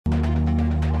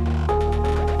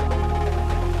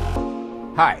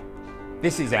Hi,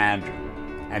 this is Andrew,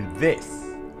 and this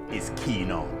is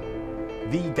Keen On,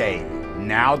 the daily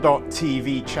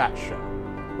now.tv chat show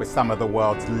with some of the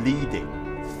world's leading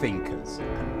thinkers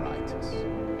and writers.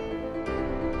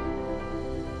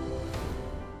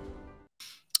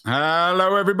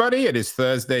 Hello, everybody. It is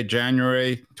Thursday,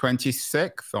 January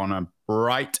 26th, on a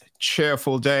bright,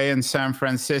 cheerful day in San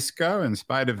Francisco, in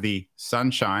spite of the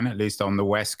sunshine, at least on the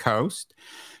West Coast.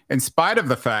 In spite of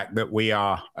the fact that we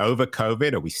are over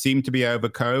COVID, or we seem to be over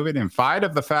COVID, in spite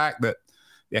of the fact that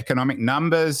the economic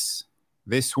numbers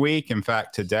this week, in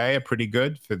fact, today, are pretty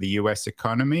good for the US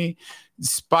economy, in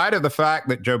spite of the fact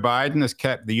that Joe Biden has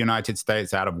kept the United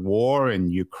States out of war in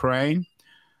Ukraine,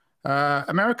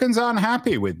 Americans aren't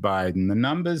happy with Biden. The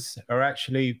numbers are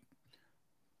actually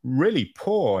really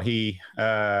poor. He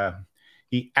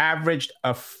averaged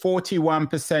a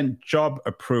 41% job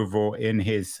approval in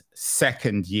his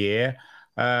second year.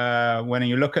 When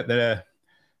you look at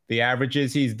the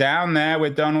averages, he's down there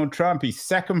with Donald Trump. He's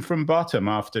second from bottom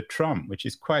after Trump, which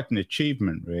is quite an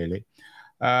achievement, really.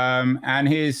 And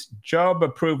his job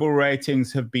approval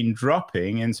ratings have been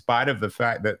dropping in spite of the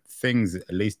fact that things,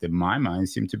 at least in my mind,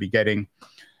 seem to be getting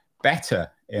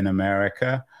better in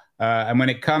America. And when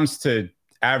it comes to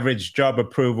average job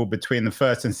approval between the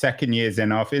first and second years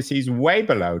in office, he's way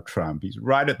below Trump. He's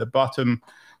right at the bottom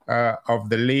of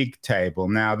the league table.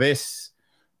 Now, this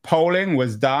polling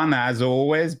was done, as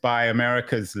always, by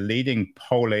America's leading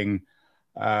polling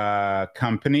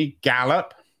company,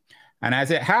 Gallup. And as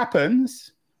it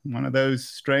happens, one of those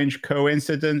strange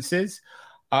coincidences,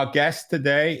 our guest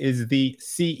today is the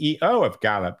CEO of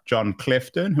Gallup, John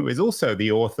Clifton, who is also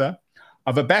the author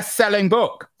of a best-selling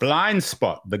book, Blind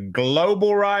Spot: The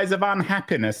Global Rise of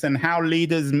Unhappiness and How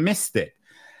Leaders Missed It.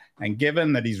 And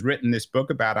given that he's written this book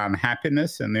about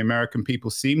unhappiness and the American people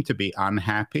seem to be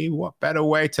unhappy, what better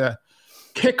way to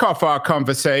kick off our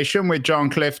conversation with John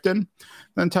Clifton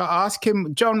than to ask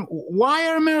him, John, why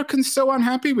are Americans so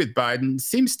unhappy with Biden? It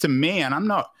seems to me, and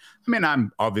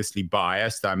I'm obviously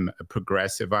biased, I'm a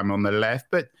progressive, I'm on the left,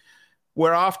 but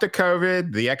we're after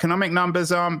COVID, the economic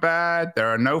numbers aren't bad, there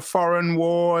are no foreign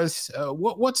wars.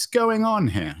 What's going on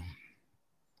here?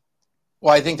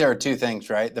 Well, I think there are two things,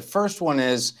 right? The first one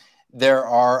is there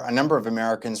are a number of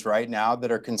Americans right now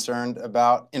that are concerned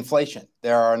about inflation.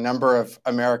 There are a number of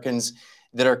Americans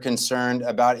that are concerned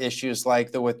about issues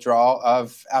like the withdrawal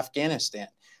of Afghanistan.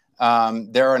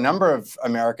 There are a number of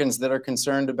Americans that are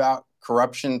concerned about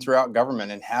corruption throughout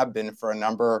government and have been for a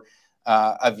number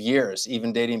of years,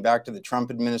 even dating back to the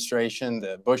Trump administration,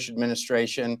 the Bush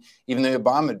administration, even the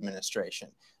Obama administration.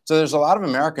 So there's a lot of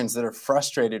Americans that are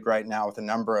frustrated right now with a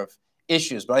number of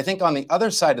issues. But I think on the other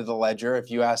side of the ledger,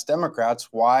 if you ask Democrats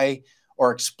why,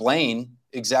 or explain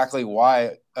exactly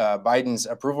why Biden's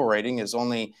approval rating is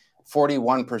only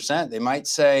 41%, they might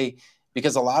say,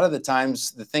 because a lot of the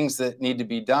times the things that need to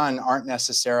be done aren't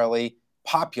necessarily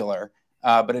popular,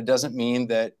 but it doesn't mean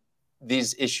that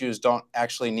these issues don't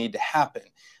actually need to happen.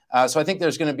 So I think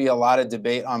there's going to be a lot of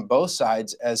debate on both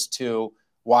sides as to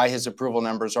why his approval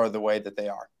numbers are the way that they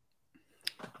are.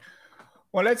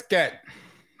 Well, let's get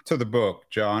to the book,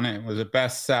 John. It was a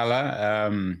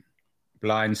bestseller,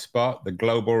 Blind Spot: The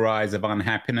Global Rise of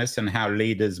Unhappiness and How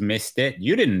Leaders Missed It.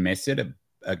 You didn't miss it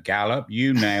at Gallup.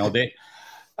 You nailed it.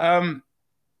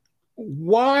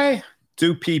 Why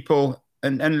do people,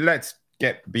 and let's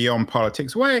get beyond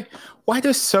politics, why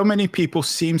do so many people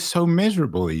seem so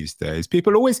miserable these days?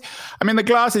 People always, the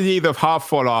glass is either half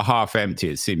full or half empty,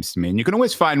 it seems to me. And you can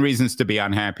always find reasons to be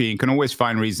unhappy. You can always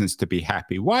find reasons to be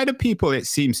happy. Why do people, it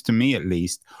seems to me at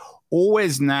least,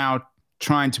 always now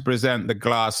trying to present the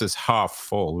glass as half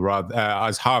full,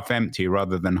 as half empty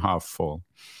rather than half full?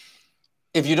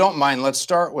 If you don't mind, let's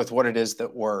start with what it is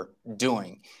that we're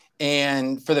doing.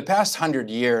 And for the past 100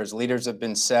 years, leaders have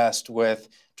been obsessed with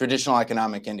traditional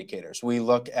economic indicators. We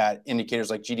look at indicators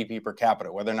like GDP per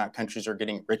capita, whether or not countries are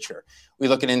getting richer. We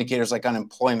look at indicators like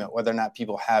unemployment, whether or not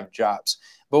people have jobs.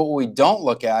 But what we don't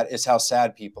look at is how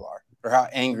sad people are or how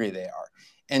angry they are.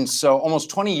 And so almost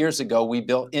 20 years ago, we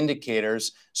built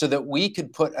indicators so that we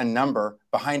could put a number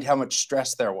behind how much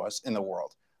stress there was in the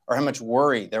world or how much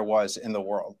worry there was in the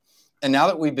world. And now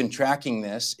that we've been tracking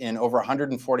this in over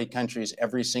 140 countries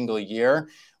every single year,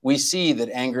 we see that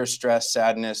anger, stress,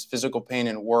 sadness, physical pain,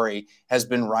 and worry has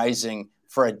been rising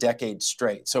for a decade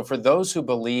straight. So for those who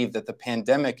believe that the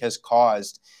pandemic has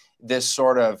caused this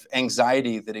sort of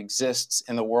anxiety that exists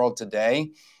in the world today,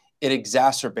 it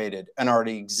exacerbated an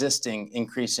already existing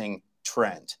increasing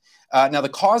trend. Now, the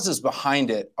causes behind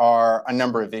it are a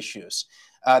number of issues.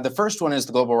 The first one is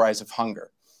the global rise of hunger.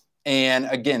 And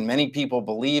again, many people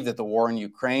believe that the war in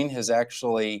Ukraine has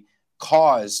actually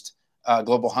caused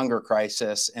global hunger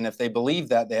crisis. And if they believe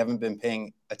that, they haven't been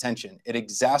paying attention. It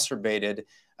exacerbated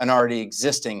an already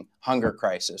existing hunger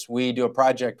crisis. We do a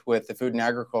project with the Food and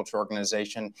Agriculture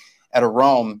Organization at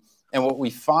Rome, and what we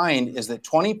find is that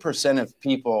 20% of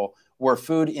people were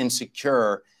food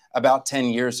insecure about 10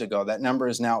 years ago. That number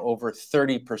is now over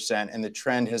 30%, and the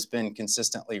trend has been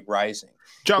consistently rising.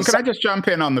 John, can I just jump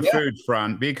in on the food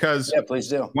front? Because please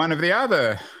do. One of the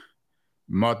other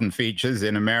modern features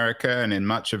in America and in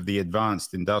much of the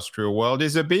advanced industrial world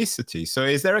is obesity. So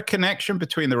is there a connection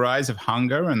between the rise of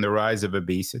hunger and the rise of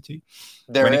obesity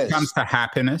when it comes to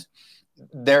happiness?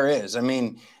 There is. I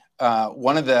mean,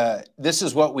 this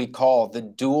is what we call the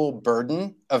dual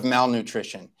burden of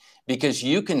malnutrition, because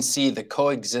you can see the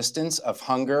coexistence of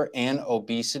hunger and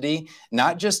obesity,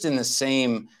 not just in the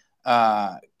same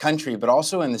country, but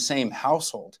also in the same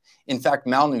household. In fact,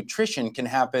 malnutrition can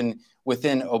happen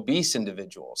within obese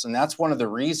individuals. And that's one of the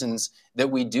reasons that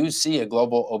we do see a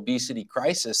global obesity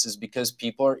crisis, is because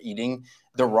people are eating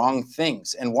the wrong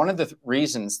things. And one of the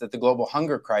reasons that the global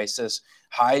hunger crisis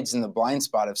hides in the blind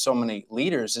spot of so many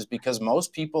leaders is because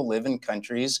most people live in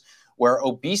countries where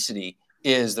obesity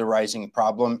is the rising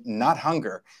problem, not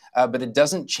hunger. But it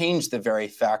doesn't change the very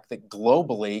fact that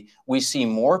globally, we see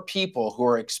more people who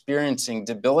are experiencing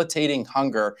debilitating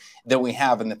hunger than we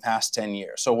have in the past 10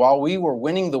 years. So while we were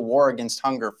winning the war against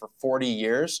hunger for 40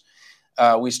 years,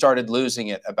 we started losing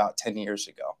it about 10 years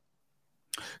ago.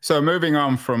 So moving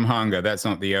on from hunger, that's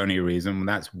not the only reason.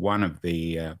 That's one of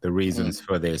the reasons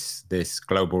for this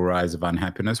global rise of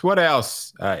unhappiness. What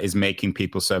else is making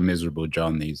people so miserable,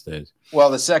 John, these days? Well,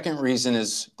 the second reason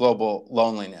is global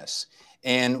loneliness.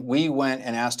 And we went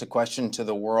and asked a question to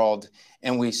the world,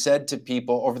 and we said to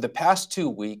people, over the past 2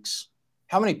 weeks,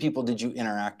 how many people did you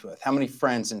interact with? How many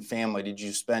friends and family did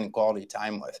you spend quality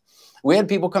time with? We had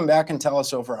people come back and tell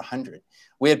us over 100.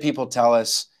 We had people tell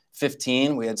us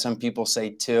 15. We had some people say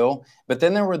 2. But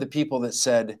then there were the people that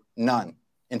said none.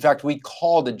 In fact, we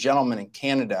called a gentleman in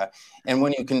Canada. And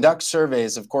when you conduct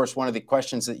surveys, of course, one of the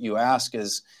questions that you ask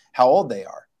is how old they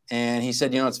are. And he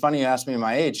said, it's funny you asked me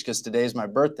my age because today is my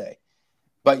birthday.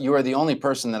 But you are the only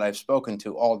person that I've spoken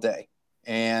to all day.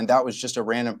 And that was just a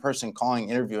random person calling,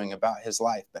 interviewing about his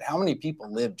life. But how many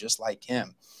people live just like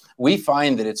him? We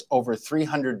find that it's over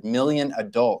 300 million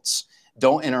adults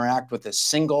don't interact with a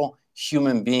single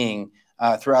human being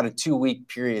throughout a 2-week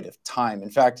period of time. In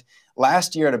fact,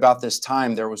 last year at about this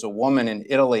time, there was a woman in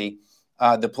Italy.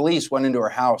 The police went into her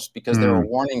house because they were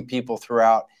warning people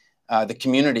throughout the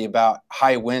community about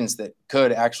high winds that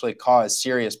could actually cause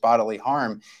serious bodily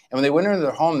harm. And when they went into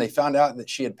their home, they found out that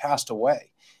she had passed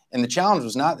away. And the challenge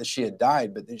was not that she had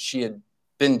died, but that she had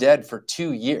been dead for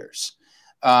 2 years,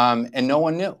 and no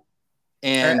one knew.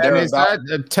 And is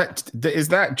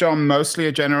that, John, mostly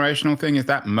a generational thing? Is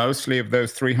that mostly of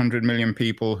those 300 million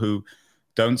people who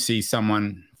don't see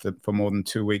someone for more than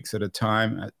 2 weeks at a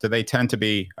time? Do they tend to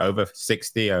be over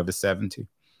 60, over 70?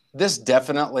 This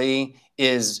definitely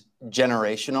is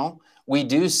generational. We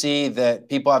do see that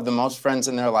people have the most friends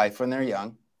in their life when they're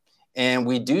young. And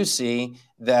we do see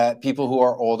that people who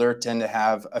are older tend to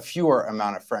have a fewer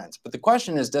amount of friends. But the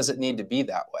question is, does it need to be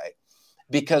that way?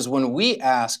 Because when we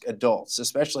ask adults,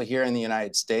 especially here in the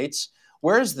United States,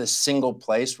 where's the single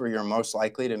place where you're most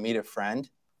likely to meet a friend?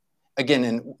 Again,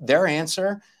 in their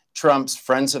answer trumps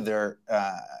friends of the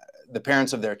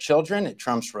parents of their children. It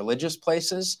trumps religious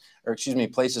places,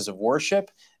 places of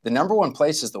worship. The number one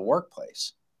place is the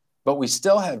workplace. But we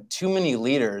still have too many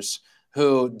leaders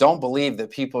who don't believe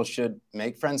that people should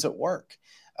make friends at work.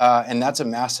 And that's a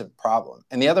massive problem.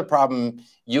 And the other problem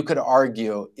you could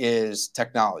argue is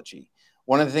technology.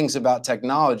 One of the things about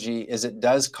technology is it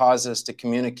does cause us to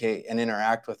communicate and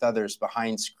interact with others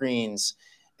behind screens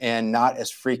and not as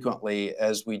frequently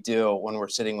as we do when we're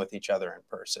sitting with each other in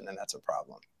person. And that's a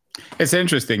problem. It's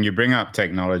interesting you bring up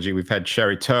technology. We've had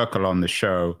Sherry Turkle on the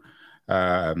show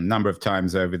a number of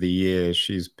times over the years.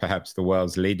 She's perhaps the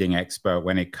world's leading expert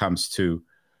when it comes to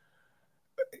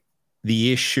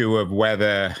the issue of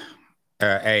whether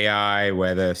AI,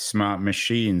 whether smart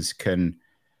machines can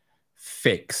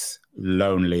fix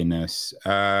loneliness.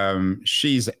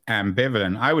 She's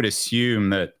ambivalent. I would assume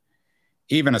that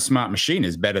even a smart machine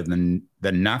is better than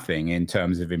nothing in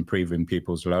terms of improving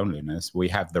people's loneliness. We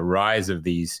have the rise of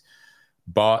these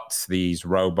bots, these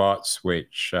robots,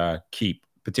 which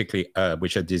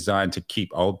which are designed to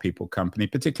keep old people company,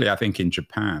 particularly, I think, in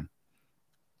Japan.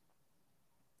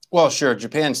 Well, sure.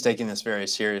 Japan's taking this very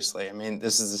seriously. I mean,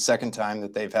 this is the second time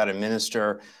that they've had a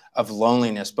minister of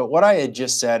loneliness. But what I had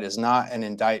just said is not an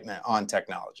indictment on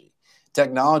technology.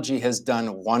 Technology has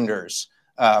done wonders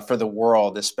for the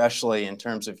world, especially in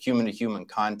terms of human-to-human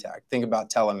contact. Think about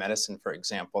telemedicine, for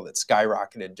example, that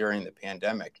skyrocketed during the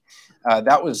pandemic.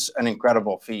 That was an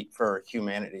incredible feat for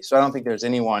humanity. So I don't think there's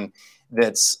anyone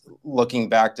that's looking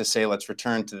back to say, let's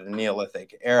return to the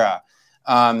Neolithic era.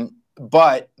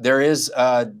 But there is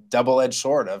a double-edged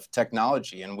sword of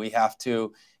technology, and we have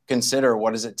to consider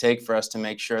what does it take for us to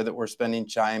make sure that we're spending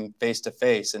time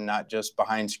face-to-face and not just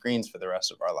behind screens for the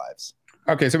rest of our lives.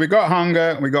 Okay, so we got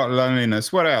hunger, we got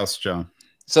loneliness. What else, John?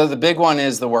 So the big one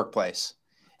is the workplace.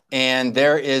 And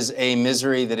there is a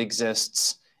misery that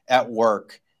exists at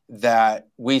work that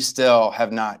we still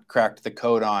have not cracked the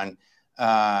code on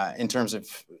in terms of,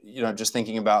 just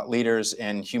thinking about leaders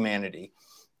and humanity.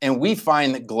 And we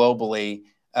find that globally,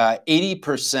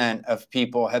 80% of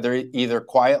people have either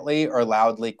quietly or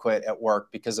loudly quit at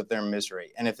work because of their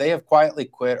misery. And if they have quietly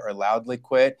quit or loudly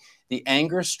quit, the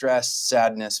anger, stress,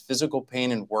 sadness, physical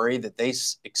pain, and worry that they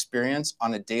experience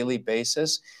on a daily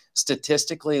basis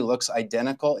statistically looks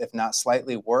identical, if not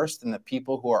slightly worse, than the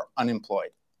people who are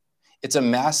unemployed. It's a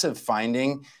massive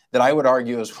finding that I would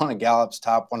argue is one of Gallup's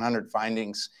top 100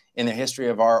 findings in the history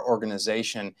of our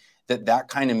organization, that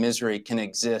kind of misery can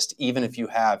exist even if you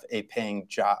have a paying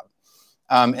job.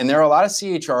 And there are a lot of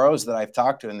CHROs that I've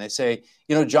talked to, and they say,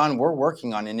 John, we're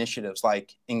working on initiatives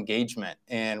like engagement,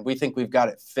 and we think we've got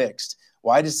it fixed.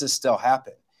 Why does this still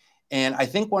happen? And I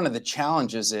think one of the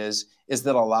challenges is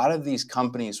that a lot of these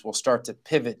companies will start to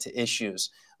pivot to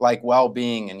issues like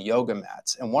well-being and yoga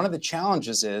mats. And one of the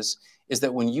challenges is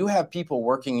that when you have people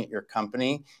working at your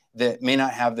company that may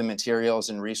not have the materials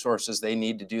and resources they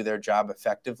need to do their job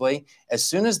effectively, as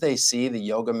soon as they see the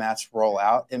yoga mats roll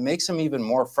out, it makes them even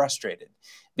more frustrated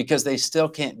because they still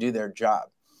can't do their job.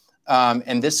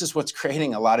 And this is what's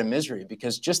creating a lot of misery,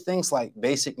 because just things like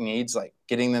basic needs, like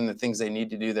getting them the things they need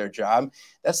to do their job,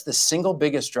 that's the single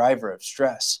biggest driver of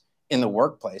stress in the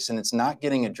workplace, and it's not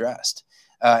getting addressed.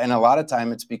 And a lot of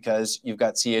time it's because you've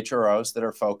got CHROs that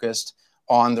are focused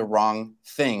on the wrong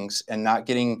things and not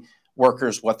getting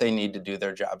workers what they need to do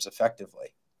their jobs effectively.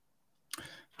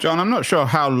 John, I'm not sure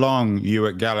how long you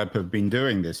at Gallup have been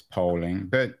doing this polling,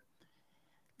 but it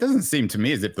doesn't seem to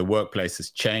me as if the workplace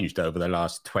has changed over the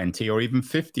last 20 or even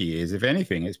 50 years. If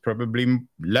anything, it's probably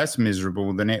less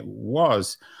miserable than it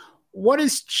was. What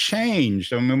has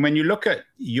changed? I mean, when you look at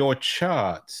your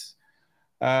charts,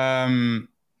 there's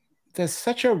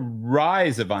such a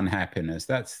rise of unhappiness.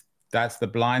 That's the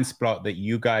blind spot that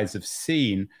you guys have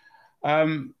seen.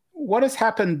 What has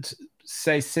happened,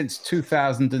 say, since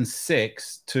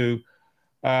 2006 to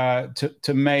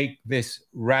make this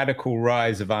radical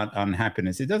rise of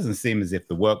unhappiness? It doesn't seem as if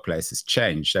the workplace has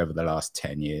changed over the last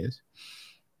 10 years.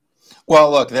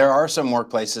 Well, look, there are some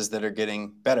workplaces that are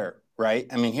getting better, right?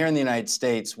 I mean, here in the United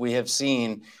States, we have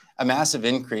seen a massive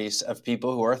increase of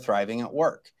people who are thriving at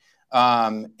work.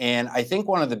 And I think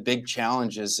one of the big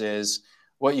challenges is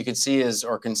what you could see is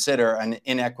or consider an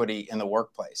inequity in the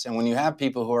workplace. And when you have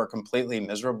people who are completely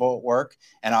miserable at work,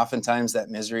 and oftentimes that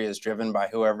misery is driven by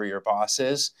whoever your boss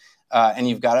is, and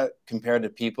you've got to compare to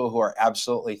people who are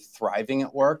absolutely thriving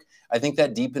at work, I think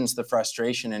that deepens the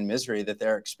frustration and misery that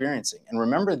they're experiencing. And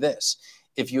remember this,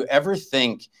 if you ever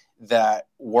think that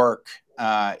work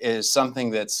is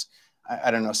something that's, I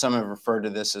don't know, some have referred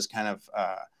to this as kind of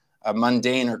a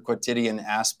mundane or quotidian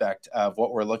aspect of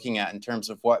what we're looking at in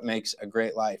terms of what makes a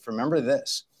great life. Remember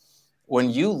this, when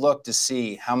you look to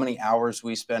see how many hours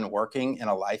we spend working in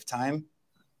a lifetime,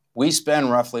 we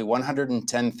spend roughly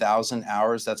 110,000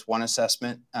 hours. That's one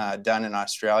assessment done in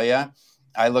Australia.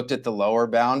 I looked at the lower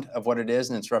bound of what it is,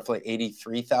 and it's roughly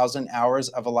 83,000 hours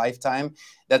of a lifetime.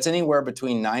 That's anywhere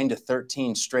between 9 to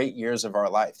 13 straight years of our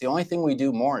life. The only thing we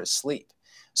do more is sleep.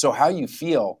 So how you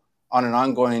feel on an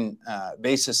ongoing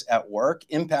basis at work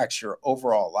impacts your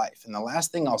overall life. And the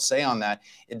last thing I'll say on that,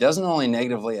 it doesn't only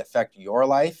negatively affect your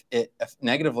life, it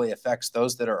negatively affects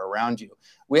those that are around you.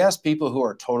 We ask people who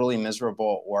are totally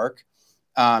miserable at work,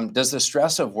 does the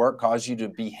stress of work cause you to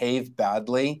behave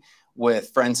badly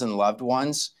with friends and loved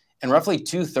ones? And roughly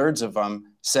 2/3 of them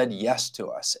said yes to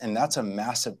us. And that's a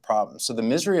massive problem. So the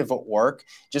misery of at work,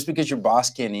 just because your boss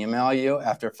can't email you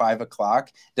after 5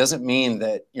 o'clock, doesn't mean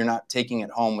that you're not taking it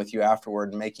home with you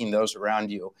afterward and making those around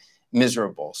you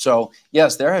miserable. So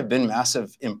yes, there have been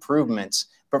massive improvements,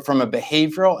 but from a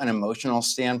behavioral and emotional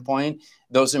standpoint,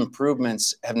 those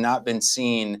improvements have not been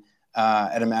seen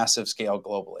at a massive scale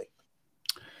globally.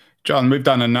 John, we've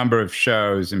done a number of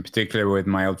shows, in particular with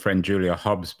my old friend Julia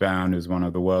Hobsbawm, who's one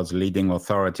of the world's leading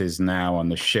authorities now on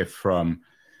the shift from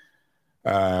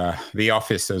the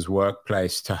office as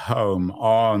workplace to home,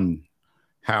 on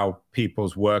how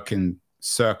people's working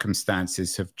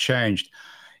circumstances have changed.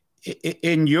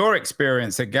 in your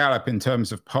experience at Gallup, in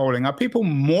terms of polling, are people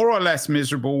more or less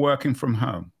miserable working from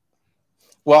home?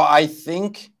 Well, I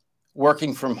think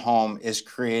working from home is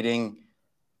creating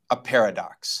a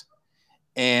paradox.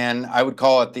 And I would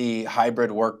call it the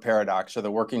hybrid work paradox or the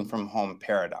working from home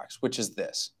paradox, which is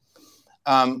this.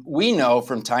 We know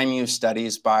from time use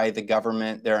studies by the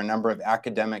government, there are a number of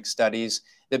academic studies,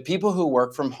 that people who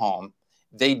work from home,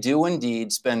 they do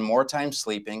indeed spend more time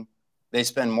sleeping, they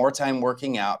spend more time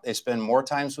working out, they spend more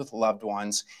times with loved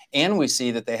ones, and we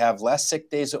see that they have less sick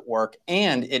days at work,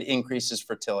 and it increases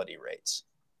fertility rates.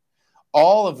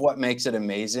 All of what makes it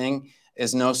amazing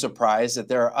is no surprise that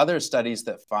there are other studies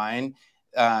that find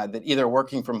that either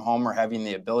working from home or having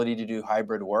the ability to do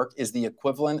hybrid work is the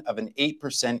equivalent of an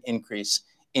 8% increase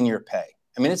in your pay.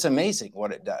 I mean, it's amazing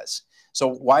what it does. So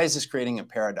why is this creating a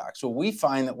paradox? Well, we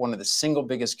find that one of the single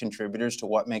biggest contributors to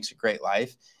what makes a great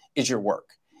life is your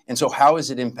work. And so how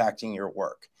is it impacting your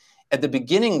work? At the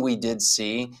beginning, we did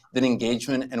see that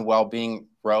engagement and well-being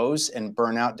rose and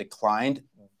burnout declined.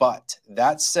 But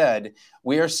that said,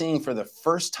 we are seeing for the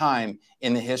first time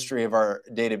in the history of our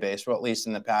database, or at least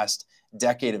in the past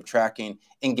decade of tracking,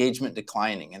 engagement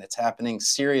declining. And it's happening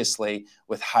seriously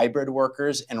with hybrid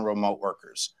workers and remote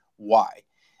workers. Why?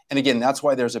 And again, that's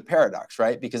why there's a paradox,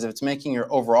 right? Because if it's making your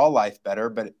overall life better,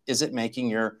 but is it making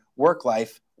your work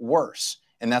life worse?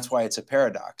 And that's why it's a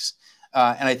paradox.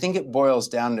 And I think it boils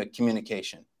down to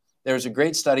communication. There's a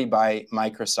great study by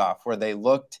Microsoft where they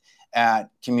looked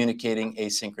at communicating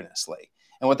asynchronously.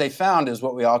 And what they found is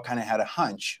what we all kind of had a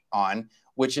hunch on,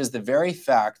 which is the very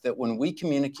fact that when we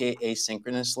communicate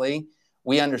asynchronously,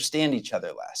 we understand each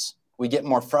other less. We get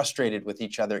more frustrated with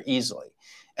each other easily.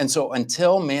 And so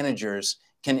until managers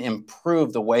can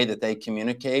improve the way that they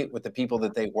communicate with the people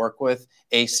that they work with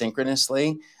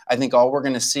asynchronously, I think all we're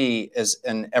going to see is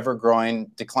an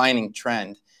ever-growing, declining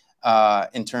trend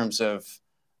in terms of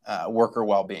worker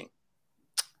well-being.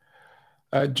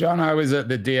 John, I was at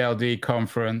the DLD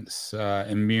conference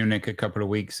in Munich a couple of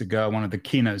weeks ago. One of the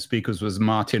keynote speakers was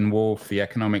Martin Wolf, the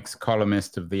economics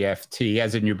columnist of the FT. He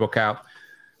has a new book out,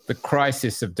 The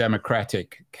Crisis of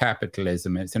Democratic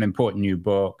Capitalism. It's an important new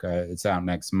book. It's out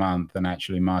next month, and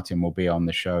actually Martin will be on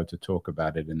the show to talk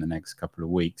about it in the next couple of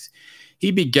weeks.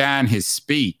 He began his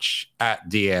speech at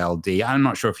DLD. I'm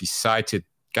not sure if he cited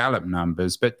Gallup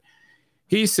numbers, but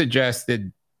he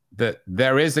suggested that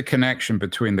there is a connection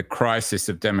between the crisis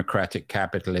of democratic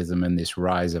capitalism and this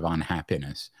rise of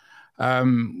unhappiness.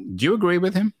 Do you agree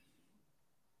with him?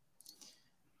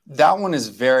 That one is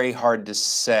very hard to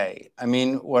say. I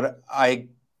mean, let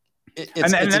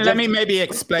me maybe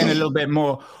explain a little bit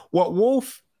more. What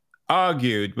Wolf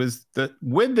argued was that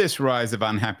with this rise of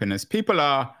unhappiness, people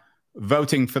are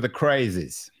voting for the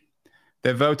crazies.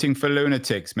 They're voting for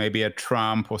lunatics, maybe a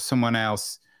Trump or someone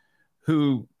else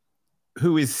who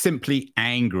is simply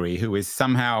angry, who is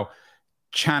somehow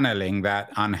channeling that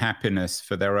unhappiness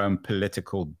for their own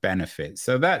political benefit.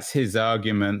 So that's his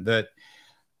argument, that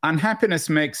unhappiness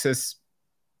makes us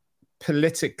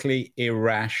politically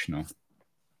irrational.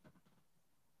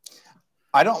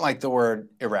 I don't like the word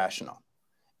irrational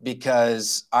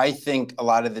because I think a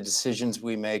lot of the decisions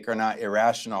we make are not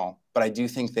irrational, but I do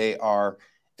think they are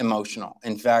emotional.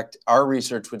 In fact, our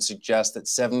research would suggest that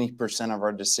 70% of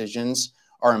our decisions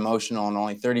are emotional and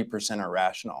only 30% are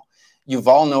rational.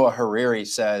 Yuval Noah Harari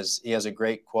says, he has a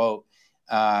great quote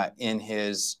in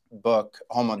his book,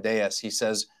 Homo Deus. He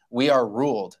says, we are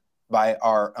ruled by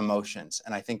our emotions.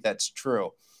 And I think that's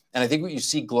true. And I think what you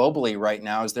see globally right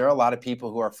now is there are a lot of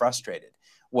people who are frustrated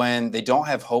when they don't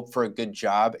have hope for a good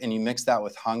job, and you mix that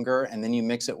with hunger, and then you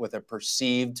mix it with a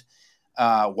perceived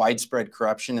widespread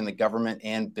corruption in the government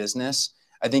and business.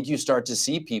 I think you start to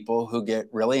see people who get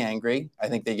really angry. I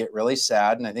think they get really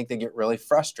sad, and I think they get really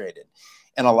frustrated.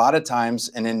 And a lot of times,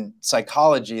 and in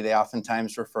psychology, they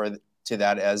oftentimes refer to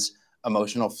that as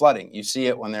emotional flooding. You see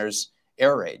it when there's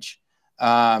air rage.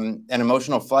 And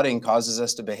emotional flooding causes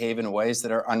us to behave in ways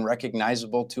that are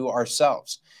unrecognizable to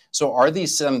ourselves. So are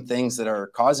these some things that are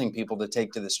causing people to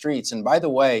take to the streets? And by the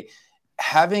way,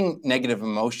 having negative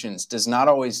emotions does not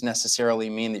always necessarily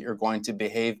mean that you're going to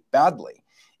behave badly.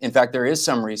 In fact, there is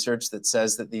some research that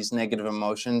says that these negative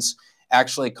emotions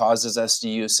actually causes us to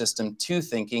use system 2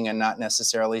 thinking and not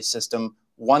necessarily system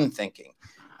 1 thinking.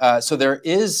 So there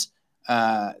is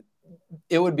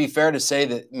it would be fair to say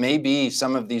that maybe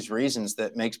some of these reasons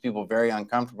that makes people very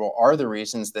uncomfortable are the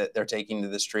reasons that they're taking to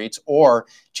the streets or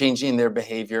changing their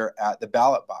behavior at the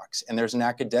ballot box. And there's an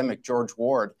academic, George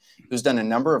Ward, who's done a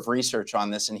number of research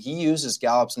on this, and he uses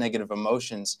Gallup's negative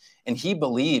emotions, and he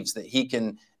believes that he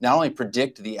can not only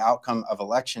predict the outcome of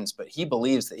elections, but he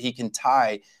believes that he can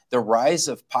tie the rise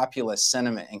of populist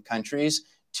sentiment in countries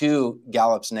to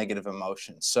Gallup's negative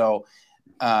emotions. So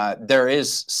there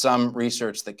is some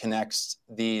research that connects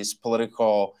these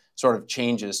political sort of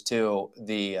changes to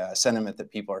the sentiment that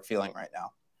people are feeling right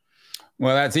now.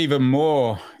 Well, that's even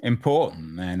more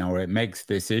important then, or it makes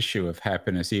this issue of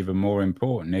happiness even more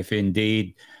important. If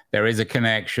indeed there is a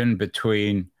connection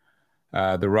between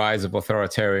the rise of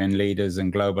authoritarian leaders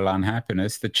and global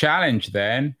unhappiness, the challenge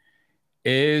then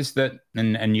is that,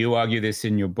 and you argue this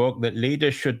in your book, that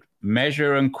leaders should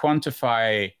measure and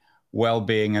quantify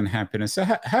well-being and happiness. So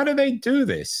how do they do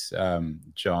this,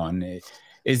 John?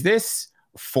 Is this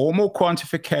formal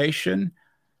quantification?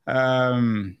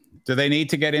 Do they need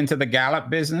to get into the Gallup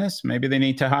business? Maybe they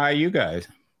need to hire you guys.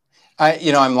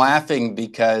 I'm laughing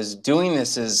because doing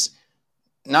this is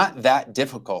not that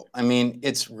difficult. I mean,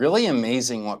 it's really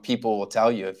amazing what people will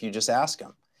tell you if you just ask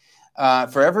them.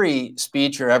 For every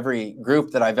speech or every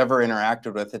group that I've ever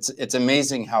interacted with, it's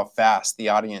amazing how fast the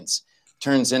audience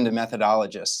turns into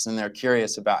methodologists, and they're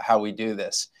curious about how we do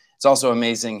this. It's also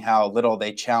amazing how little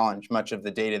they challenge much of the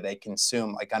data they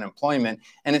consume, like unemployment.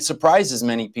 And it surprises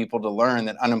many people to learn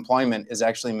that unemployment is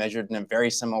actually measured in a very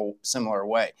similar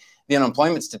way. The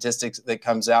unemployment statistics that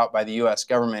comes out by the US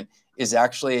government is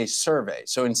actually a survey.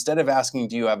 So instead of asking,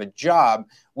 do you have a job?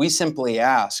 We simply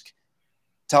ask,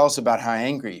 tell us about how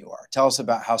angry you are. Tell us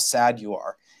about how sad you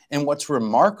are. And what's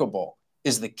remarkable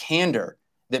is the candor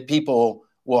that people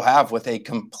will have with a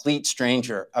complete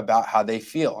stranger about how they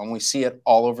feel. And we see it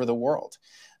all over the world.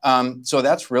 So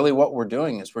that's really what we're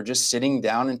doing, is we're just sitting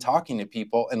down and talking to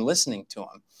people and listening to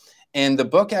them. And the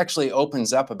book actually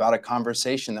opens up about a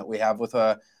conversation that we have with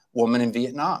a woman in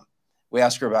Vietnam. We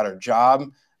ask her about her job.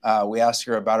 We ask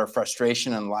her about her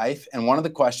frustration in life. And one of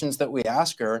the questions that we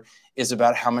ask her is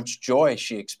about how much joy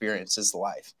she experiences in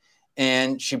life.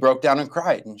 And she broke down and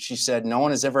cried. And she said, no one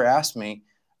has ever asked me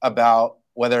about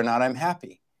whether or not I'm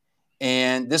happy.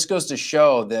 And this goes to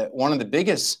show that one of the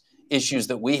biggest issues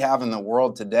that we have in the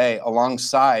world today,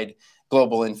 alongside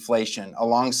global inflation,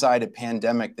 alongside a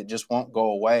pandemic that just won't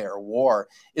go away, or war,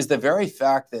 is the very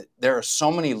fact that there are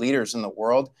so many leaders in the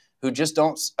world who just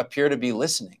don't appear to be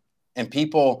listening. And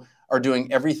people are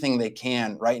doing everything they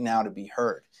can right now to be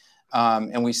heard.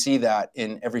 And we see that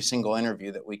in every single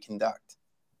interview that we conduct.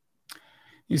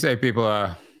 You say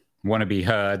people want to be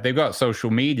heard. They've got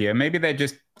social media. Maybe they're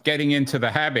just getting into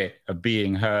the habit of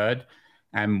being heard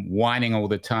and whining all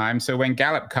the time. So when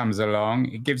Gallup comes along,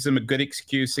 it gives them a good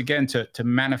excuse again to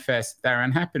manifest their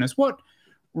unhappiness. What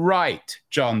right,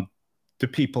 John, do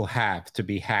people have to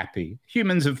be happy?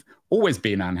 Humans have always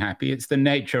been unhappy. It's the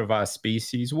nature of our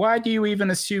species. Why do you even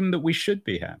assume that we should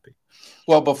be happy?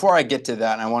 Well, before I get to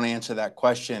that, and I want to answer that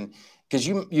question, because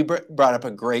you brought up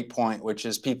a great point, which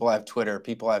is people have Twitter,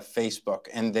 people have Facebook,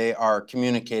 and they are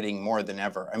communicating more than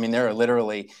ever. I mean, there are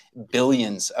literally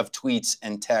billions of tweets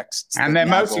and texts. And they're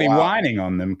mostly whining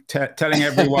on them, telling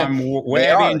everyone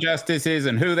where the injustice is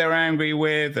and who they're angry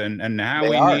with, and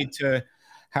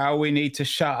how we need to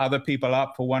shut other people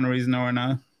up for one reason or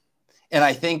another. And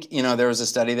I think, there was a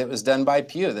study that was done by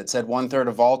Pew that said 1/3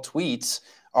 of all tweets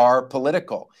are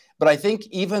political. But I think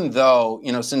even though,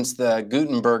 since the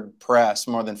Gutenberg press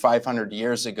more than 500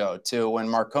 years ago to when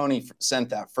Marconi sent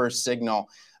that first signal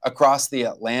across the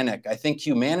Atlantic, I think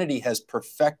humanity has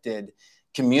perfected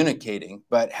communicating.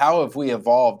 But how have we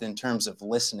evolved in terms of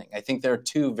listening? I think there are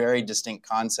two very distinct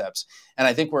concepts. And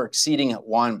I think we're exceeding at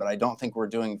one, but I don't think we're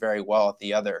doing very well at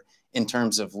the other in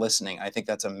terms of listening. I think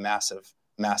that's a massive,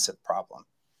 massive problem.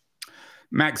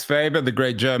 Max Weber, the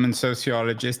great German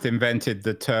sociologist, invented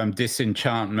the term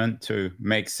disenchantment to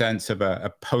make sense of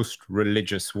a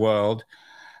post-religious world.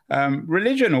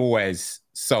 Religion always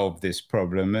solved this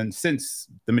problem. And since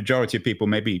the majority of people,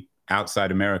 maybe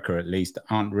outside America at least,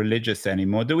 aren't religious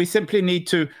anymore, do we simply need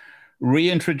to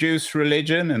reintroduce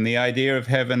religion and the idea of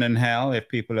heaven and hell if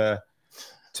people are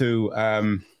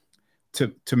to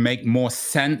make more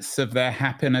sense of their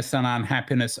happiness and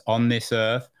unhappiness on this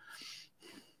earth?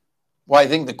 Well, I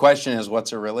think the question is,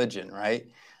 what's a religion, right?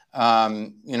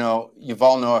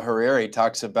 Yuval Noah Harari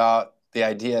talks about the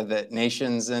idea that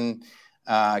nations and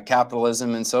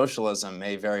capitalism and socialism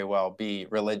may very well be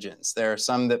religions. There are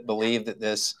some that believe that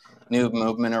this new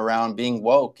movement around being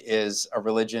woke is a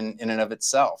religion in and of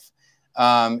itself.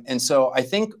 And so I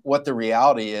think what the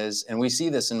reality is, and we see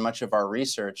this in much of our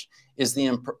research, is the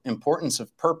importance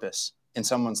of purpose in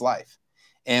someone's life.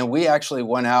 And we actually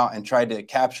went out and tried to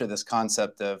capture this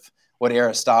concept of what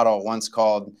Aristotle once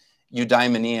called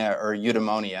eudaimonia or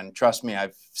eudaimonia. And trust me,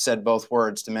 I've said both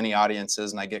words to many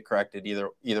audiences, and I get corrected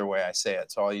either way I say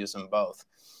it, so I'll use them both.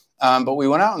 But we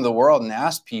went out in the world and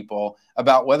asked people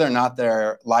about whether or not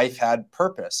their life had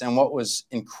purpose. And what was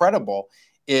incredible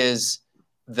is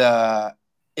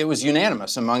it was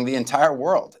unanimous among the entire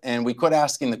world. And we quit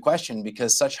asking the question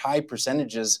because such high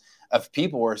percentages of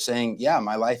people were saying, yeah,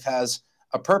 my life has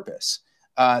a purpose.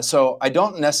 So I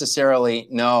don't necessarily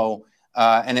know.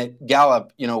 And at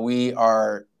Gallup, we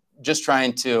are just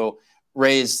trying to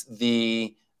raise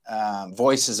the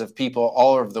voices of people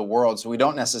all over the world. So we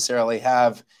don't necessarily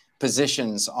have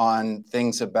positions on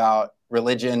things about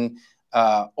religion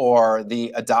or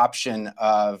the adoption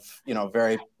of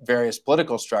various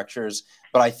political structures.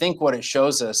 But I think what it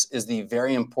shows us is the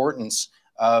very importance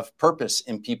of purpose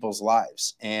in people's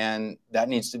lives. And that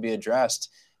needs to be addressed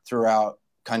throughout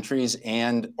countries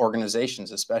and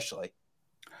organizations, especially.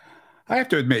 I have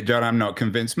to admit, John, I'm not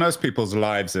convinced. Most people's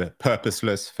lives are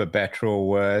purposeless, for better or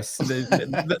worse.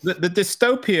 The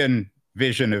dystopian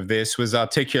vision of this was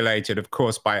articulated, of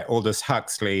course, by Aldous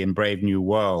Huxley in Brave New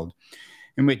World,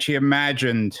 in which he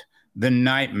imagined the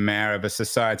nightmare of a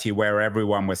society where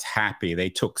everyone was happy. They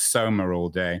took soma all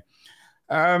day.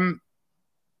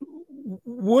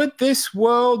 Would this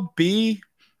world be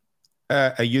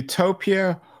a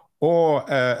utopia or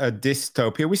a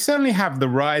dystopia? We certainly have the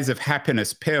rise of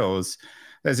happiness pills.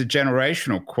 There's a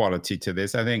generational quality to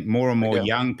this. I think more and more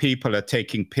young people are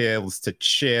taking pills to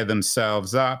cheer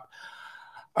themselves up.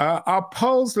 Are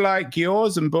polls like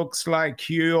yours and books like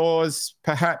yours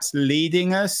perhaps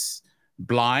leading us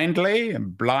blindly, a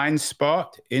blind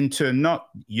spot, into not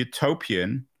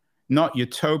utopia,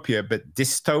 but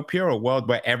dystopia, a world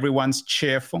where everyone's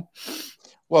cheerful?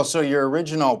 Well, so your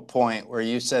original point where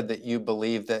you said that you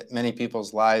believe that many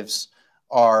people's lives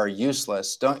are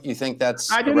useless, don't you think that's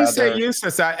I didn't say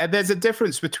useless. There's a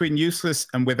difference between useless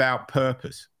and without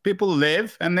purpose. People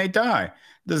live and they die.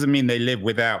 Doesn't mean they live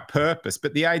without purpose,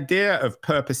 but the idea of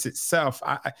purpose itself,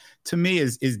 to me,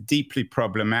 is deeply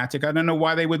problematic. I don't know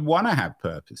why they would want to have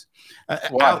purpose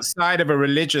outside of a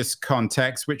religious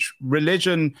context, which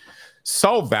religion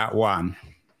solved that one.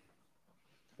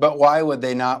 But why would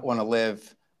they not want to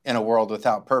live in a world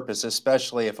without purpose,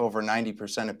 especially if over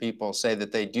 90% of people say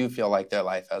that they do feel like their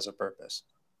life has a purpose?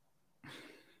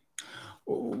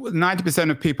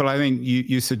 90% of people, I think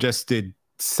you suggested,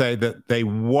 say that they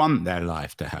want their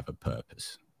life to have a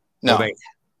purpose.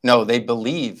 No, they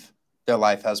believe their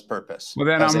life has purpose. Well,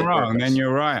 then I'm wrong. Then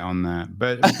you're right on that.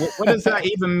 But what does that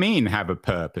even mean, have a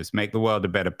purpose? Make the world a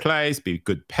better place, be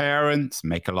good parents,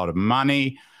 make a lot of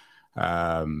money,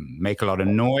 make a lot of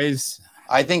noise?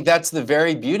 I think that's the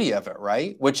very beauty of it,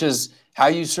 right? Which is how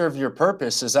you serve your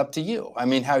purpose is up to you. I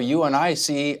mean, how you and I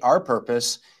see our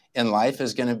purpose in life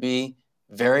is going to be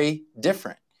very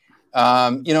different.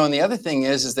 And the other thing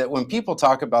is that when people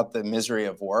talk about the misery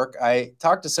of work, I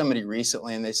talked to somebody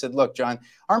recently and they said, look, John,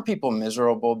 aren't people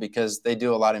miserable because they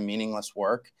do a lot of meaningless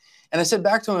work? And I said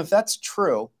back to them, if that's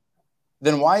true,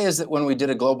 then why is it when we did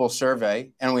a global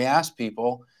survey and we asked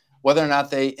people whether or not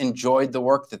they enjoyed the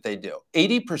work that they do,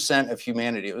 80% of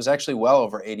humanity, it was actually well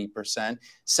over 80%,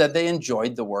 said they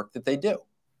enjoyed the work that they do.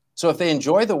 So if they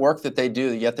enjoy the work that they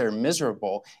do, yet they're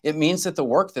miserable, it means that the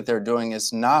work that they're doing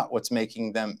is not what's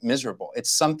making them miserable. It's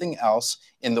something else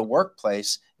in the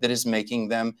workplace that is making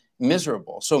them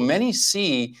miserable. So many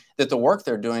see that the work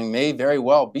they're doing may very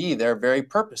well be their very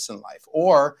purpose in life,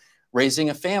 or raising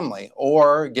a family,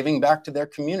 or giving back to their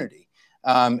community.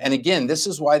 And again, this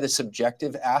is why the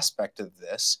subjective aspect of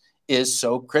this is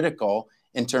so critical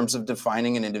in terms of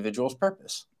defining an individual's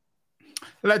purpose.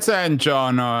 Let's end,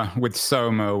 John, with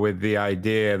Soma, with the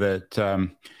idea that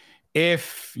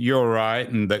if you're right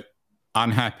and that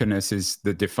unhappiness is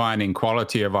the defining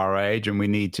quality of our age and we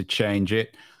need to change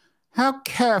it, how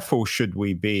careful should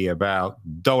we be about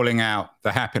doling out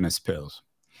the happiness pills?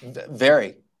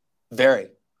 Very, very.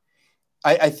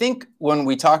 I think when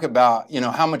we talk about,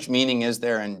 how much meaning is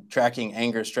there in tracking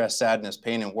anger, stress, sadness,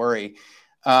 pain, and worry,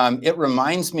 it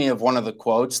reminds me of one of the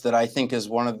quotes that I think is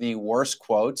one of the worst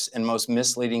quotes and most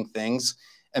misleading things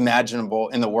imaginable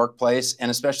in the workplace, and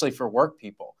especially for work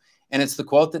people. And it's the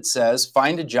quote that says,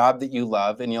 find a job that you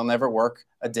love and you'll never work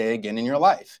a day again in your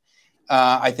life.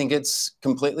 I think it's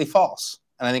completely false.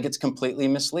 And I think it's completely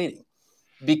misleading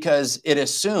because it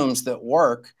assumes that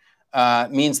work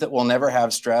means that we'll never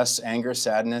have stress, anger,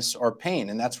 sadness, or pain,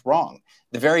 and that's wrong.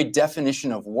 The very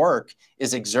definition of work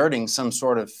is exerting some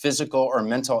sort of physical or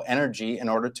mental energy in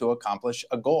order to accomplish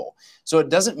a goal. So it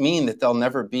doesn't mean that there'll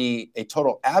never be a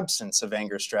total absence of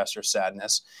anger, stress, or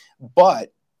sadness,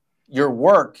 but your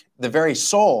work, the very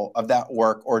soul of that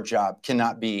work or job,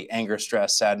 cannot be anger,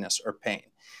 stress, sadness, or pain.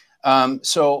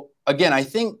 So again, I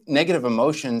think negative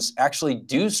emotions actually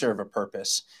do serve a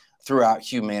purpose throughout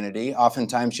humanity.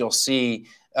 Oftentimes you'll see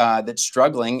that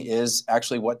struggling is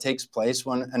actually what takes place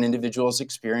when an individual is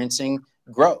experiencing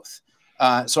growth.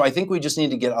 So I think we just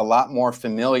need to get a lot more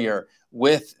familiar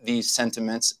with these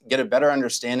sentiments, get a better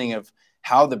understanding of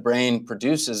how the brain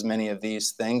produces many of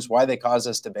these things, why they cause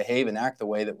us to behave and act the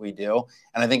way that we do.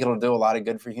 And I think it'll do a lot of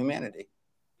good for humanity.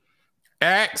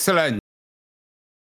 Excellent.